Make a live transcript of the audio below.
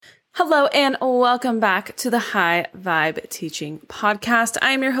Hello and welcome back to the High Vibe Teaching Podcast.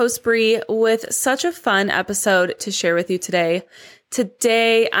 I'm your host, Bree, with such a fun episode to share with you today.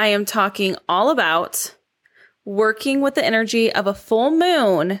 Today, I am talking all about working with the energy of a full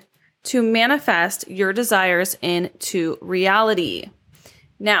moon to manifest your desires into reality.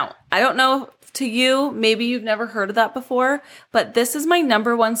 Now, I don't know to you, maybe you've never heard of that before, but this is my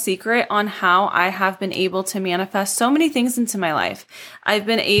number one secret on how I have been able to manifest so many things into my life. I've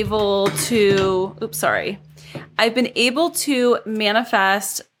been able to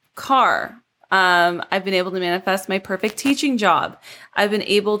manifest car. I've been able to manifest my perfect teaching job. I've been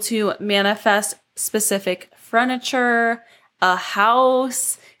able to manifest specific furniture, a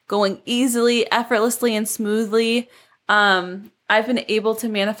house, going easily, effortlessly, and smoothly. I've been able to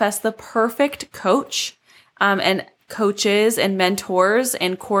manifest the perfect coach, and coaches and mentors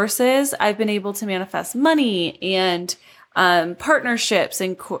and courses. I've been able to manifest money and partnerships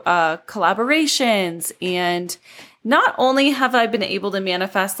and collaborations. And not only have I been able to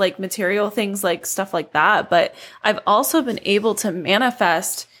manifest like material things, like stuff like that, but I've also been able to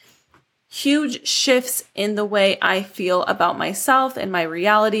manifest huge shifts in the way I feel about myself and my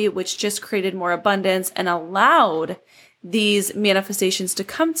reality, which just created more abundance and allowed these manifestations to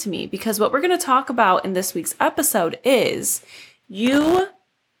come to me. Because what we're going to talk about in this week's episode is you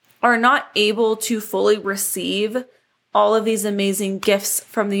are not able to fully receive all of these amazing gifts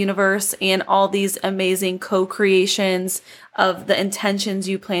from the universe and all these amazing co-creations of the intentions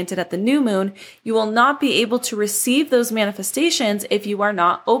you planted at the new moon. You will not be able to receive those manifestations if you are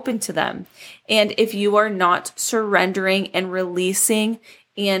not open to them. And if you are not surrendering and releasing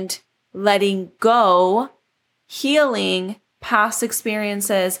and letting go, healing past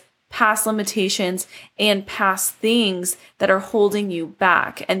experiences, past limitations, and past things that are holding you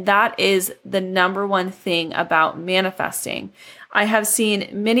back. And that is the number one thing about manifesting. I have seen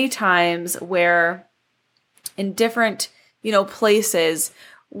many times where in different, places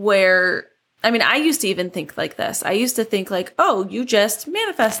where, I used to even think like this. I used to think like, oh, you just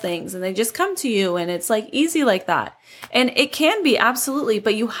manifest things and they just come to you and it's like easy like that. And it can be, absolutely,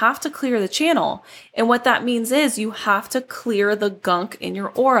 but you have to clear the channel. And what that means is you have to clear the gunk in your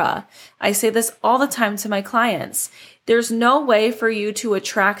aura. I say this all the time to my clients. There's no way for you to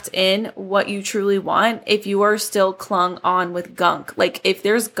attract in what you truly want if you are still clung on with gunk. Like if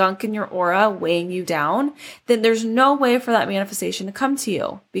there's gunk in your aura weighing you down, then there's no way for that manifestation to come to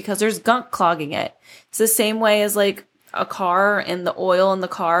you because there's gunk clogging it. It's the same way as like a car and the oil in the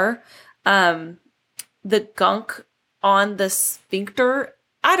car. The gunk on the sphincter,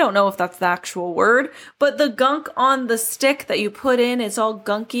 I don't know if that's the actual word, but the gunk on the stick that you put in, it's all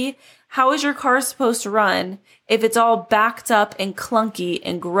gunky. How is your car supposed to run if it's all backed up and clunky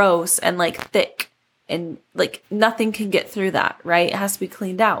and gross and like thick and like nothing can get through that, right? It has to be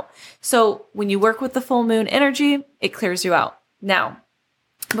cleaned out. So when you work with the full moon energy, it clears you out. Now,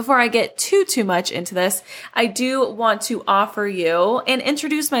 before I get too much into this, I do want to offer you and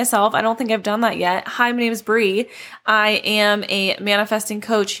introduce myself. I don't think I've done that yet. Hi, my name is Bree. I am a manifesting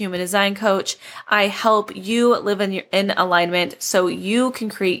coach, human design coach. I help you live in alignment so you can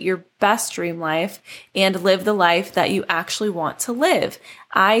create your best dream life and live the life that you actually want to live.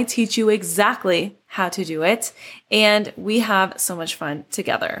 I teach you exactly how to do it, and we have so much fun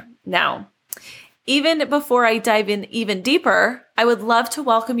together. Now, even before I dive in even deeper, I would love to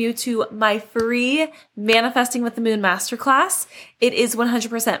welcome you to my free Manifesting with the Moon Masterclass. It is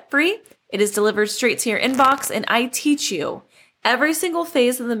 100% free. It is delivered straight to your inbox, and I teach you every single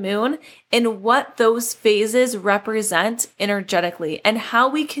phase of the moon and what those phases represent energetically and how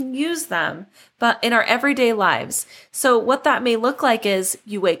we can use them but in our everyday lives. So what that may look like is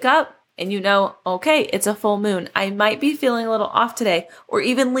you wake up, and okay, it's a full moon. I might be feeling a little off today, or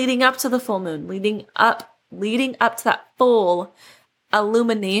even leading up to the full moon, leading up to that full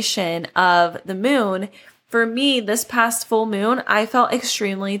illumination of the moon. For me, this past full moon, I felt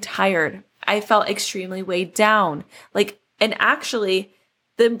extremely tired. I felt extremely weighed down. And actually,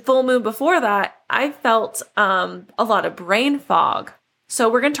 the full moon before that, I felt a lot of brain fog. So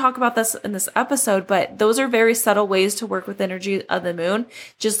we're going to talk about this in this episode, but those are very subtle ways to work with energy of the moon.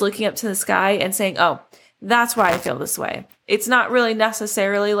 Just looking up to the sky and saying, oh, that's why I feel this way. It's not really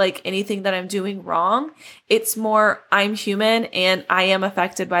necessarily like anything that I'm doing wrong. It's more I'm human and I am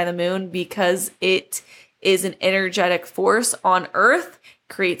affected by the moon because it is an energetic force on Earth,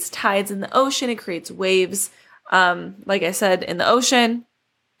 creates tides in the ocean, it creates waves. Like I said, in the ocean,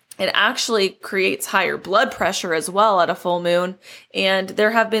 it actually creates higher blood pressure as well at a full moon. And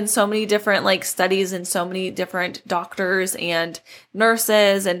there have been so many different studies and so many different doctors and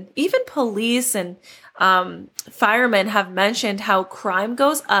nurses and even police and firemen have mentioned how crime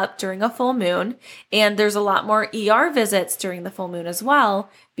goes up during a full moon, and there's a lot more ER visits during the full moon as well,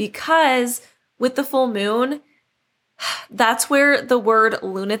 because with the full moon, that's where the word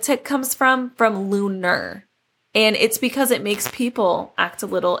lunatic comes from lunar. And it's because it makes people act a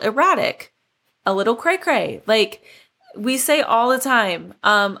little erratic, a little cray-cray. Like we say all the time,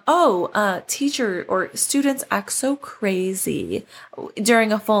 teacher or students act so crazy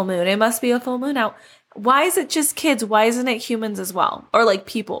during a full moon. It must be a full moon out. Why is it just kids? Why isn't it humans as well? Or like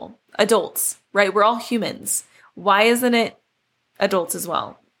people, adults, right? We're all humans. Why isn't it adults as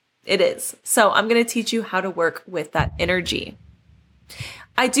well? It is. So I'm going to teach you how to work with that energy.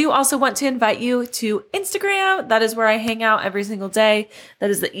 I do also want to invite you to Instagram. That is where I hang out every single day. That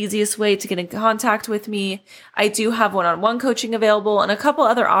is the easiest way to get in contact with me. I do have one-on-one coaching available and a couple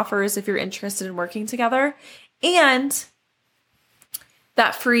other offers if you're interested in working together. And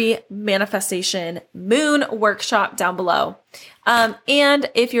that free manifestation moon workshop down below. And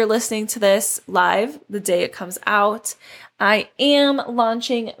if you're listening to this live, the day it comes out, I am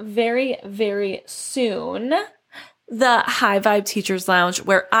launching very, very soon the High Vibe Teachers Lounge,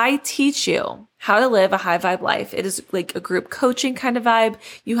 where I teach you how to live a high vibe life. It is like a group coaching kind of vibe.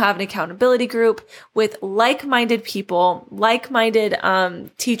 You have an accountability group with like-minded people, like-minded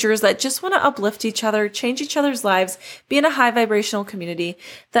teachers that just want to uplift each other, change each other's lives, be in a high vibrational community.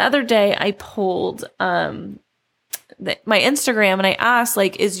 The other day I polled my Instagram and I asked,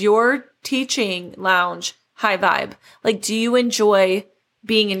 like, is your teaching lounge high vibe? Like, do you enjoy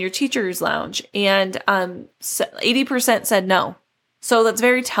being in your teacher's lounge? And 80% said no. So that's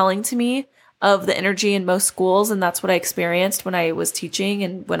very telling to me of the energy in most schools. And that's what I experienced when I was teaching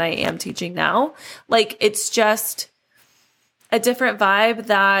and when I am teaching now. Like, it's just a different vibe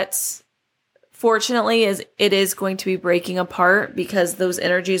that fortunately it is going to be breaking apart, because those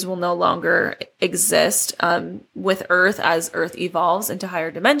energies will no longer exist with Earth as Earth evolves into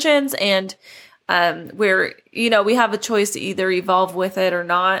higher dimensions. And where, we have a choice to either evolve with it or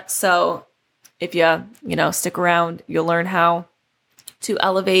not. So if you stick around, you'll learn how to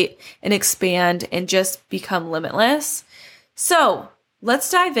elevate and expand and just become limitless. So let's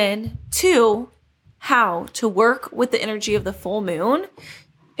dive in to how to work with the energy of the full moon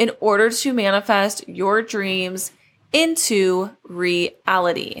in order to manifest your dreams into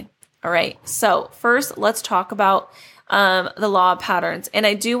reality. All right. So first, let's talk about the law of patterns. And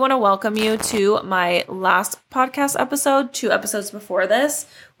I do want to welcome you to my last podcast episode, 2 episodes before this,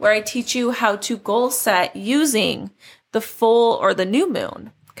 where I teach you how to goal set using the full or the new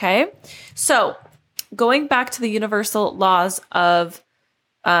moon. Okay. So going back to the universal laws of,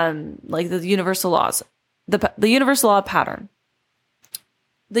 the universal laws, the universal law of pattern.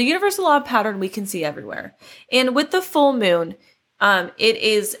 The universal law of pattern we can see everywhere. And with the full moon, it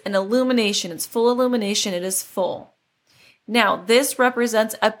is an illumination. It's full illumination. It is full. Now, this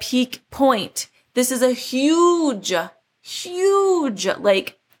represents a peak point. This is a huge,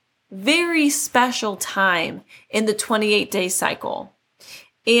 very special time in the 28-day cycle.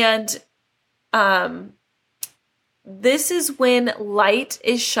 And this is when light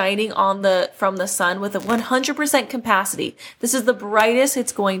is shining from the sun with a 100% capacity. This is the brightest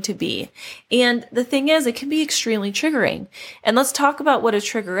it's going to be. And the thing is, it can be extremely triggering. And let's talk about what a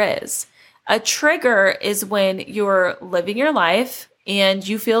trigger is. A trigger is when you're living your life and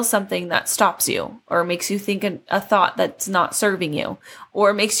you feel something that stops you or makes you think a thought that's not serving you,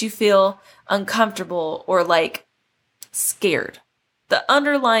 or makes you feel uncomfortable or like scared. The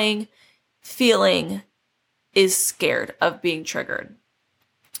underlying feeling is scared of being triggered.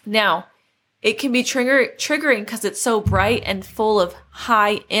 Now, it can be triggering because it's so bright and full of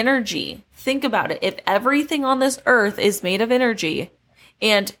high energy. Think about it. If everything on this earth is made of energy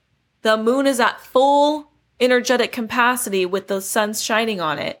and the moon is at full energetic capacity with the sun shining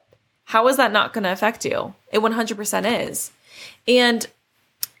on it, how is that not going to affect you? It 100% is. And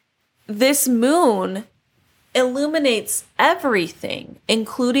this moon illuminates everything,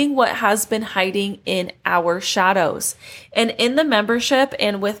 including what has been hiding in our shadows. And in the membership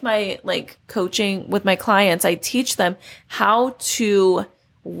and with my coaching with my clients, I teach them how to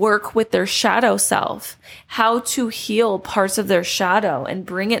work with their shadow self, how to heal parts of their shadow and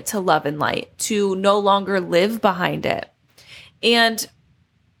bring it to love and light, to no longer live behind it. And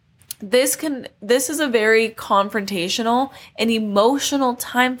this is a very confrontational and emotional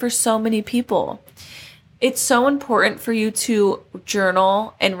time for so many people. It's so important for you to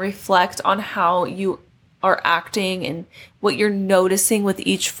journal and reflect on how you are acting and what you're noticing with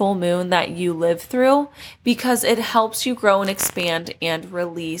each full moon that you live through, because it helps you grow and expand and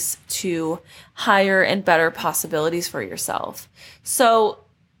release to higher and better possibilities for yourself. So,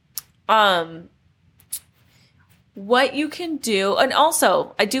 what you can do, and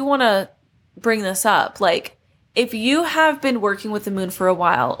also I do want to bring this up, like if you have been working with the moon for a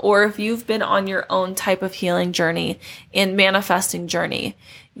while, or if you've been on your own type of healing journey and manifesting journey,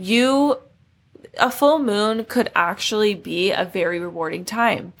 a full moon could actually be a very rewarding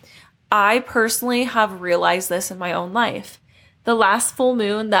time. I personally have realized this in my own life. The last full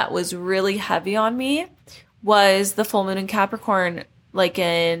moon that was really heavy on me was the full moon in Capricorn, like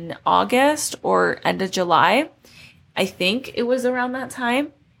in August or end of July. I think it was around that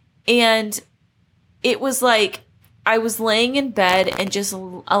time. And it was like I was laying in bed and just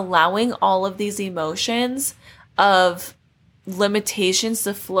allowing all of these emotions of limitations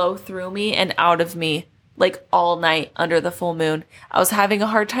to flow through me and out of me, like all night under the full moon. I was having a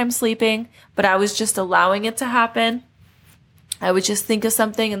hard time sleeping, but I was just allowing it to happen. I would just think of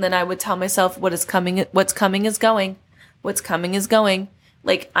something and then I would tell myself what's coming is going. What's coming is going.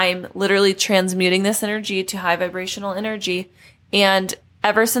 Like I'm literally transmuting this energy to high vibrational energy. And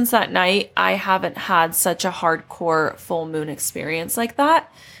ever since that night, I haven't had such a hardcore full moon experience like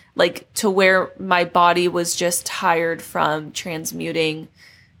that. Like to where my body was just tired from transmuting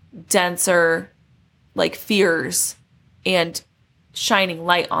denser like fears and shining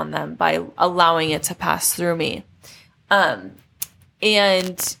light on them by allowing it to pass through me.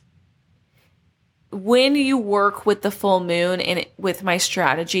 And when you work with the full moon and with my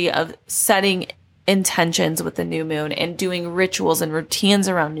strategy of setting intentions with the new moon and doing rituals and routines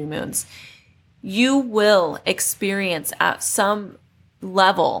around new moons, you will experience at some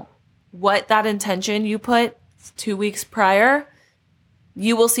level what that intention you put 2 weeks prior,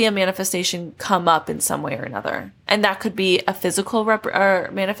 you will see a manifestation come up in some way or another. And that could be a physical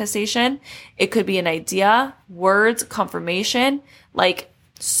manifestation. It could be an idea, words, confirmation, like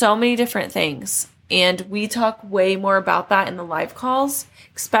so many different things. And we talk way more about that in the live calls,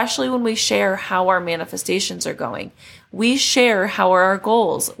 especially when we share how our manifestations are going. We share how are our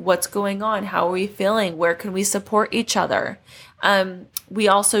goals, what's going on, how are we feeling, where can we support each other. We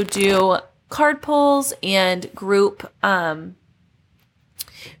also do card pulls and group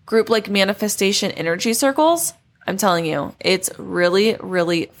like manifestation energy circles. I'm telling you, it's really,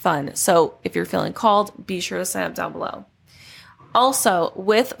 really fun. So if you're feeling called, be sure to sign up down below. Also,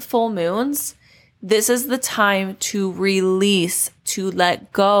 with full moons, this is the time to release, to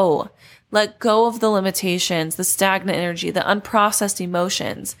let go of the limitations, the stagnant energy, the unprocessed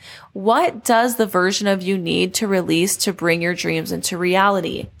emotions. What does the version of you need to release to bring your dreams into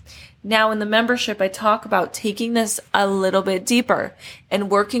reality? Now in the membership, I talk about taking this a little bit deeper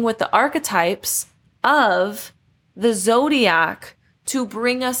and working with the archetypes of the zodiac to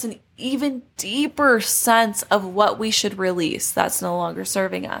bring us an even deeper sense of what we should release that's no longer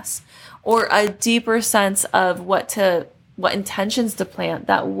serving us, or a deeper sense of what intentions to plant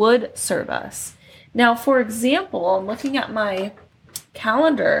that would serve us. Now, for example, I'm looking at my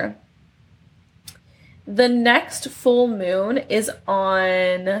calendar. The next full moon is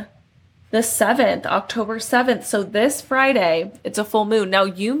on the 7th, October 7th. So this Friday, it's a full moon. Now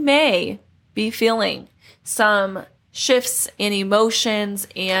you may be feeling some shifts in emotions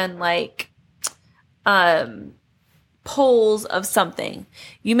and like, poles of something.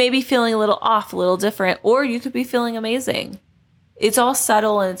 You may be feeling a little off, a little different, or you could be feeling amazing. It's all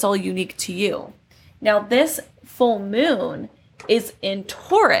subtle and it's all unique to you. Now this full moon is in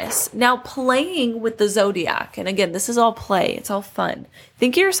Taurus, now playing with the zodiac. And again, this is all play. It's all fun.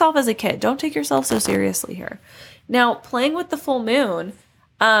 Think of yourself as a kid. Don't take yourself so seriously here. Now, playing with the full moon,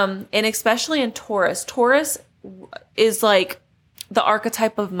 and especially in Taurus, Taurus is like the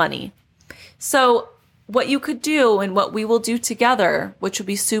archetype of money. So what you could do and what we will do together, which will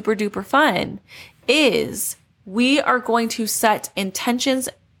be super duper fun, is we are going to set intentions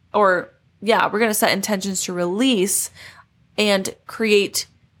we're going to set intentions to release and create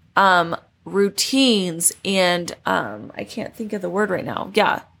routines and I can't think of the word right now.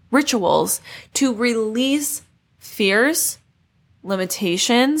 Yeah, rituals to release fears,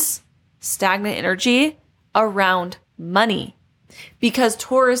 limitations, stagnant energy around money. Because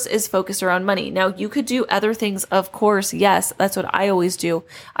Taurus is focused around money. Now, you could do other things, of course. Yes, that's what I always do.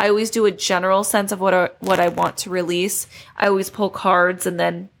 I always do a general sense of what I want to release. I always pull cards and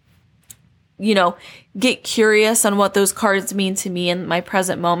then get curious on what those cards mean to me in my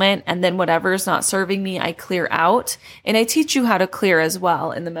present moment. And then whatever is not serving me, I clear out. And I teach you how to clear as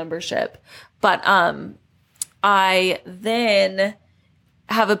well in the membership. But I then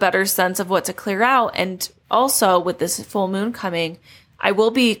have a better sense of what to clear out. And also with this full moon coming, I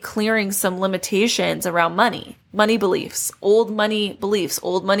will be clearing some limitations around money beliefs, old money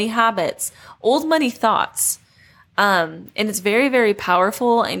habits, old money thoughts. And it's very, very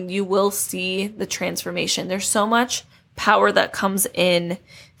powerful, and you will see the transformation. There's so much power that comes in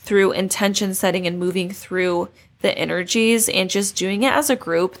through intention setting and moving through the energies and just doing it as a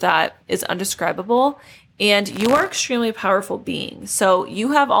group that is undescribable. And you are extremely powerful beings. So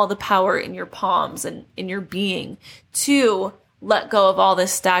you have all the power in your palms and in your being to let go of all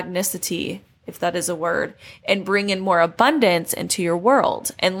this stagnicity, if that is a word, and bring in more abundance into your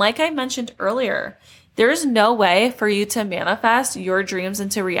world. And like I mentioned earlier, there's no way for you to manifest your dreams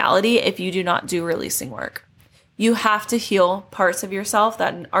into reality if you do not do releasing work. You have to heal parts of yourself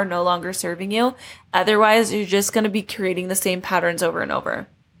that are no longer serving you. Otherwise, you're just going to be creating the same patterns over and over.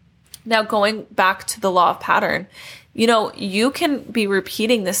 Now, going back to the law of pattern, you can be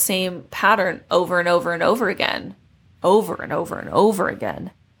repeating the same pattern over and over and over again, over and over and over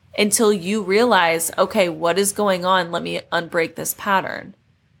again, until you realize, okay, what is going on? Let me unbreak this pattern.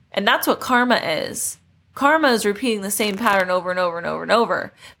 And that's what karma is. Karma is repeating the same pattern over and over and over and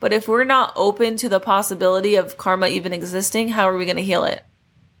over. But if we're not open to the possibility of karma even existing, how are we going to heal it?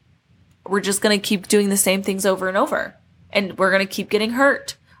 We're just going to keep doing the same things over and over. And we're going to keep getting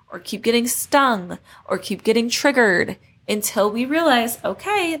hurt, or keep getting stung, or keep getting triggered until we realize,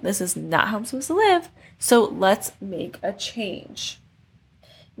 okay, this is not how I'm supposed to live. So let's make a change.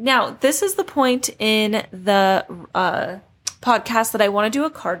 Now, this is the point in the podcast that I want to do a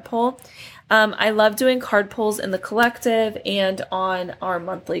card pull. I love doing card pulls in the collective and on our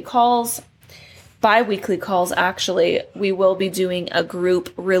monthly calls, bi-weekly calls. Actually, we will be doing a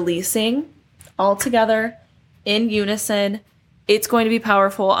group releasing all together in unison. It's going to be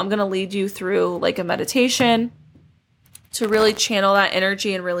powerful. I'm going to lead you through like a meditation to really channel that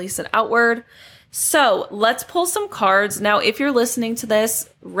energy and release it outward. So let's pull some cards. Now, if you're listening to this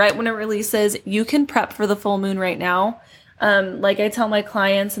right when it releases, you can prep for the full moon right now. Like I tell my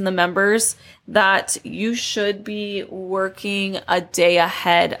clients and the members that you should be working a day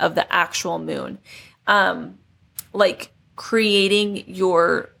ahead of the actual moon. Like creating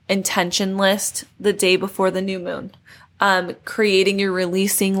your intention list the day before the new moon. Creating your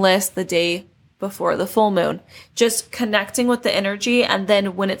releasing list the day before the full moon. Just connecting with the energy, and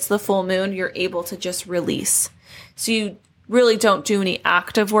then when it's the full moon, you're able to just release. So you really don't do any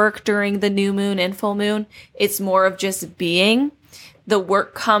active work during the new moon and full moon. It's more of just being. The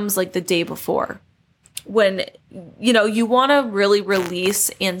work comes like the day before. When, you want to really release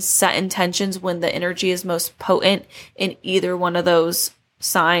and set intentions when the energy is most potent in either one of those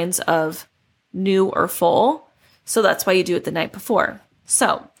signs of new or full. So that's why you do it the night before.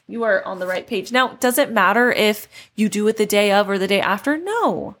 So you are on the right page. Now, does it matter if you do it the day of or the day after?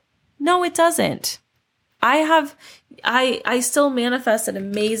 No, it doesn't. I still manifested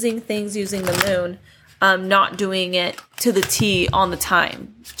amazing things using the moon, not doing it to the T on the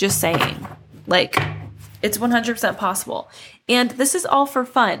time. Just saying, like, it's 100% possible. And this is all for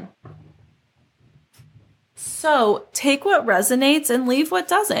fun. So take what resonates and leave what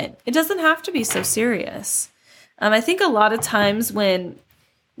doesn't. It doesn't have to be so serious. I think a lot of times when,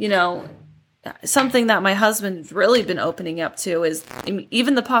 something that my husband's really been opening up to is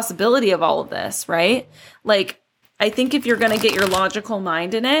even the possibility of all of this, right? Like, I think if you're going to get your logical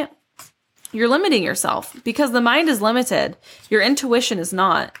mind in it, you're limiting yourself because the mind is limited. Your intuition is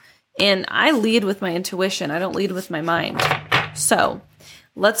not. And I lead with my intuition. I don't lead with my mind. So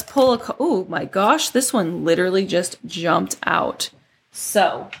let's pull oh my gosh, this one literally just jumped out.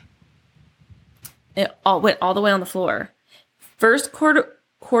 So it went all the way on the floor. First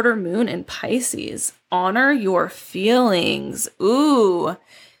quarter moon in Pisces. Honor your feelings. Ooh.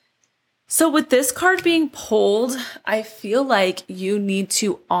 So with this card being pulled, I feel like you need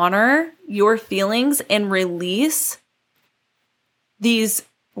to honor your feelings and release these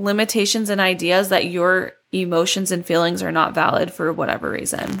limitations and ideas that your emotions and feelings are not valid for whatever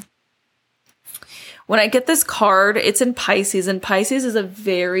reason. When I get this card, it's in Pisces, and Pisces is a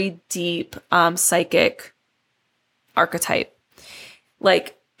very deep psychic archetype.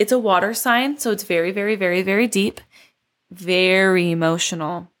 Like, it's a water sign, so it's very, very, very, very deep, very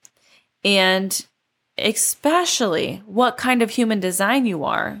emotional. And especially what kind of human design you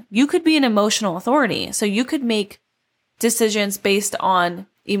are. You could be an emotional authority, so you could make decisions based on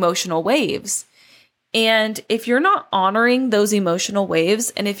emotional waves. And if you're not honoring those emotional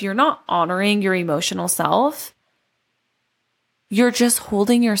waves, and if you're not honoring your emotional self, you're just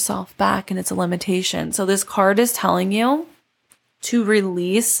holding yourself back, and it's a limitation. So this card is telling you to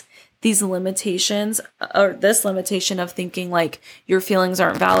release these limitations, or this limitation of thinking like your feelings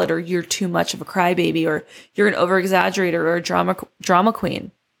aren't valid, or you're too much of a crybaby, or you're an over-exaggerator or a drama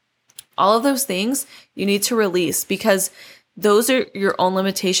queen. All of those things you need to release because those are your own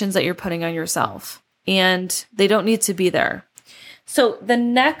limitations that you're putting on yourself. and they don't need to be there. So the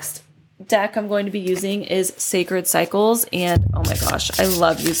next deck I'm going to be using is Sacred Cycles, and oh my gosh, I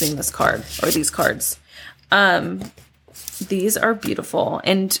love using this card or these cards. These are beautiful,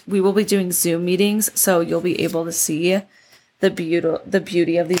 and we will be doing Zoom meetings, so you'll be able to see the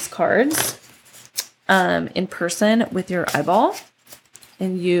beauty of these cards in person with your eyeball,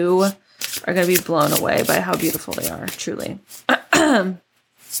 and you are going to be blown away by how beautiful they are, truly.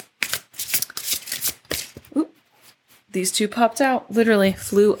 These two popped out, literally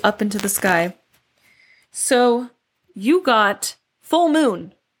flew up into the sky. So you got full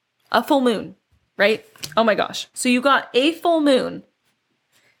moon, a full moon, right? Oh my gosh. So you got a full moon.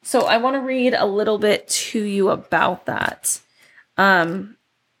 So I want to read a little bit to you about that.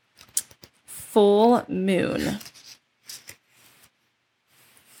 Full moon.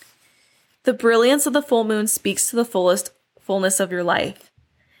 The brilliance of the full moon speaks to the fullness of your life.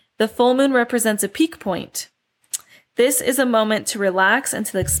 The full moon represents a peak point. This is a moment to relax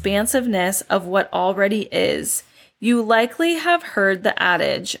into the expansiveness of what already is. You likely have heard the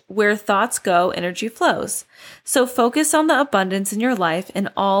adage, where thoughts go, energy flows. So focus on the abundance in your life in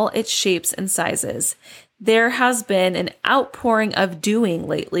all its shapes and sizes. There has been an outpouring of doing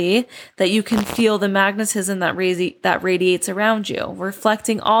lately that you can feel the magnetism that radiates around you,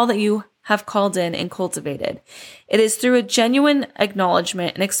 reflecting all that you have called in and cultivated. It is through a genuine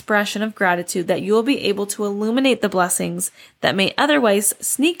acknowledgement and expression of gratitude that you will be able to illuminate the blessings that may otherwise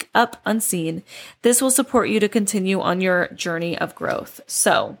sneak up unseen. This will support you to continue on your journey of growth.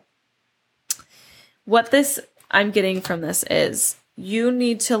 So, what I'm getting from this is you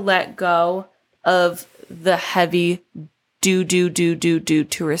need to let go of the heavy do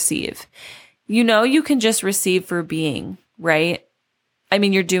to receive. You know, you can just receive for being, right? I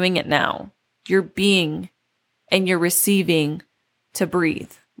mean, you're doing it now. You're being and you're receiving to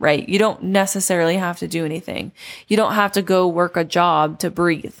breathe, right? You don't necessarily have to do anything. You don't have to go work a job to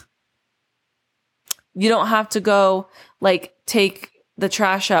breathe. You don't have to go take the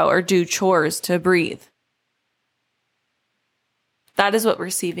trash out or do chores to breathe. That is what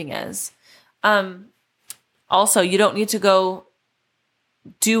receiving is. Also, you don't need to go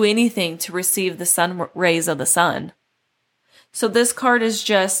do anything to receive the sun rays of the sun. So this card is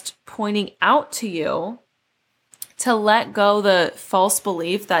just pointing out to you to let go the false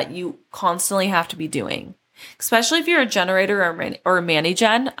belief that you constantly have to be doing. Especially if you're a generator or a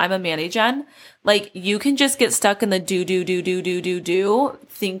Mani-Gen. I'm a Mani-Gen. You can just get stuck in the do,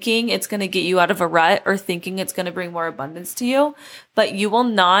 thinking it's going to get you out of a rut or thinking it's going to bring more abundance to you. But you will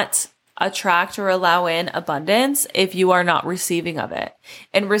not attract or allow in abundance if you are not receiving of it.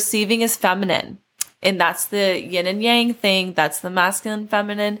 And receiving is feminine. And that's the yin and yang thing. That's the masculine,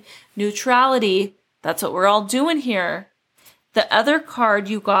 feminine, neutrality. That's what we're all doing here. The other card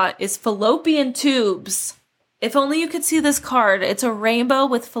you got is fallopian tubes. If only you could see this card. It's a rainbow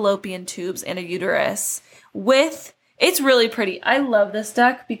with fallopian tubes and a uterus. It's really pretty. I love this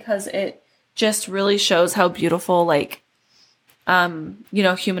deck because it just really shows how beautiful,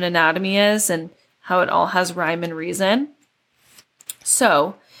 human anatomy is and how it all has rhyme and reason.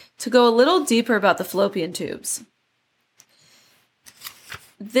 So, to go a little deeper about the fallopian tubes.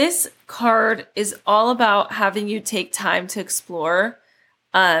 This card is all about having you take time to explore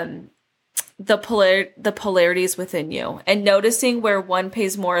the polarities within you and noticing where one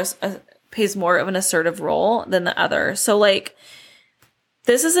pays more of an assertive role than the other. So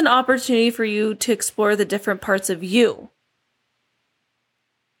this is an opportunity for you to explore the different parts of you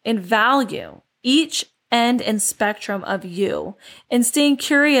and value each end and spectrum of you and staying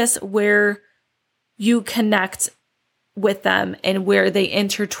curious where you connect with them and where they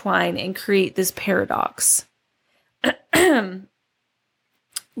intertwine and create this paradox.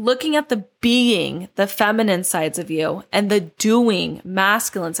 Looking at the being, the feminine sides of you, and the doing,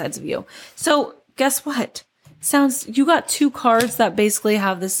 masculine sides of you. So guess what? You got two cards that basically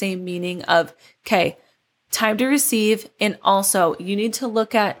have the same meaning of, okay, time to receive, and also you need to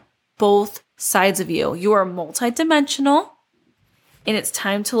look at both sides of you. You are multidimensional, and it's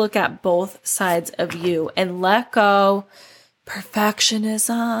time to look at both sides of you and let go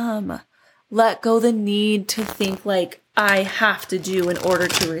perfectionism. Let go the need to think I have to do in order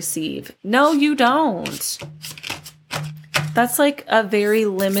to receive. No, you don't. That's a very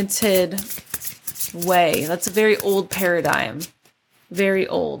limited way. That's a very old paradigm. Very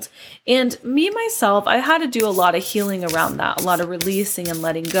old. And me, myself, I had to do a lot of healing around that, a lot of releasing and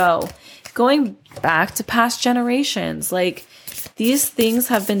letting go. Going back to past generations, these things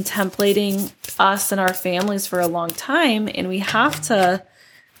have been templating us and our families for a long time, and we have to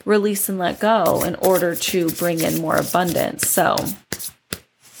release and let go in order to bring in more abundance. So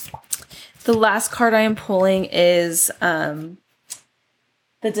The last card I am pulling is the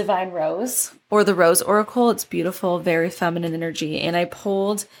Divine Rose, or the Rose Oracle. It's beautiful, very feminine energy. And I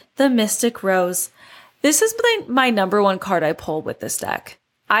pulled the Mystic Rose. This is my number one card I pulled with this deck.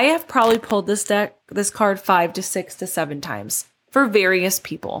 I have probably pulled this card 5 to 6 to 7 times for various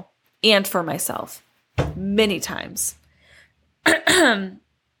people and for myself. Many times. And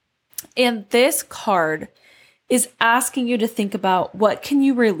this card is asking you to think about what can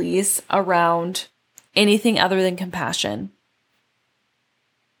you release around anything other than compassion.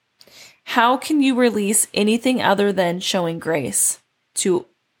 How can you release anything other than showing grace to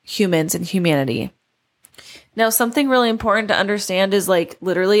humans and humanity? Now, something really important to understand is like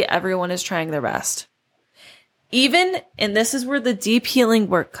literally everyone is trying their best. And this is where the deep healing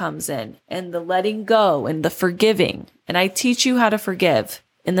work comes in, and the letting go and the forgiving. And I teach you how to forgive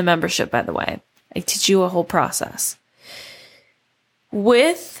in the membership, by the way. I teach you a whole process.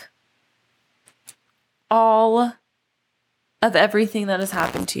 With all of everything that has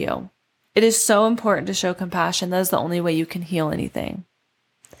happened to you, it is so important to show compassion. That is the only way you can heal anything.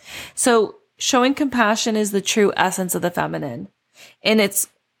 So showing compassion is the true essence of the feminine. And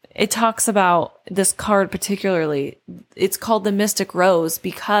it talks about this card particularly. It's called the Mystic Rose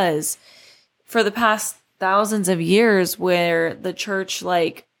because for the past thousands of years where the church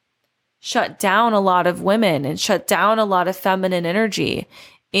shut down a lot of women and shut down a lot of feminine energy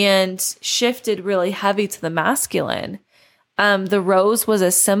and shifted really heavy to the masculine, the rose was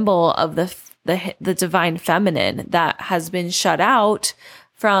a symbol of the divine feminine that has been shut out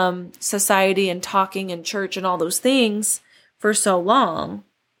from society and talking and church and all those things for so long,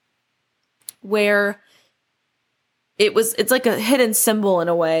 where it's like a hidden symbol in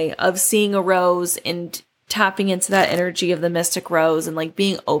a way of seeing a rose and tapping into that energy of the mystic rose and like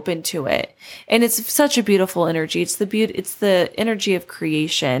being open to it. And it's such a beautiful energy. It's the energy of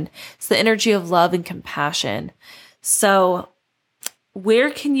creation. It's the energy of love and compassion. So where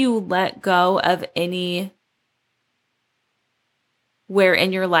can you let go of where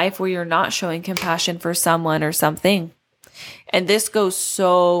in your life where you're not showing compassion for someone or something? And this goes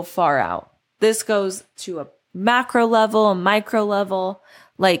so far out. This goes to a macro level, a micro level,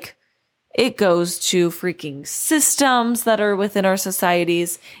 it goes to freaking systems that are within our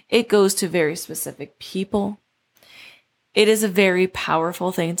societies. It goes to very specific people. It is a very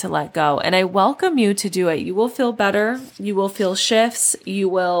powerful thing to let go. And I welcome you to do it. You will feel better. You will feel shifts. You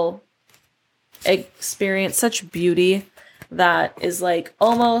will experience such beauty that is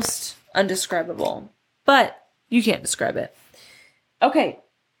almost undescribable. But you can't describe it. Okay.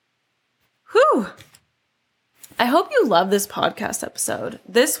 Whew. I hope you love this podcast episode.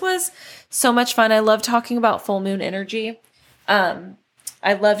 This was so much fun. I love talking about full moon energy.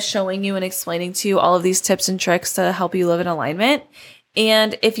 I love showing you and explaining to you all of these tips and tricks to help you live in alignment.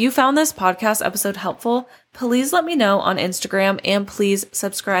 And if you found this podcast episode helpful, please let me know on Instagram and please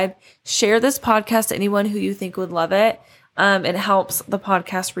subscribe. Share this podcast to anyone who you think would love it. It helps the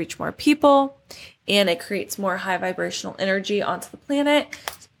podcast reach more people and it creates more high vibrational energy onto the planet.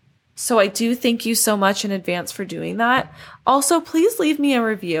 So I do thank you so much in advance for doing that. Also, please leave me a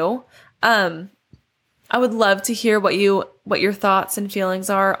review. I would love to hear what your thoughts and feelings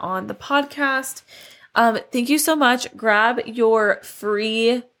are on the podcast. Thank you so much. Grab your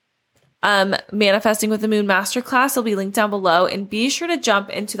free Manifesting with the Moon Masterclass. It'll be linked down below. And be sure to jump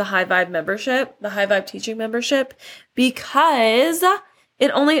into the High Vibe membership, the High Vibe teaching membership, because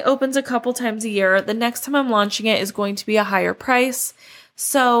it only opens a couple times a year. The next time I'm launching it is going to be a higher price.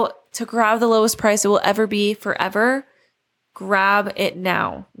 So to grab the lowest price it will ever be forever, grab it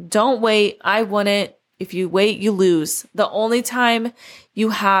now. Don't wait. I want it. If you wait, you lose. The only time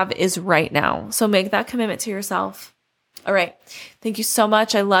you have is right now. So make that commitment to yourself. All right. Thank you so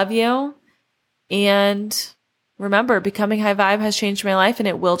much. I love you. And remember, becoming high vibe has changed my life and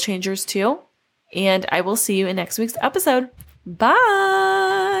it will change yours too. And I will see you in next week's episode.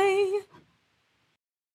 Bye.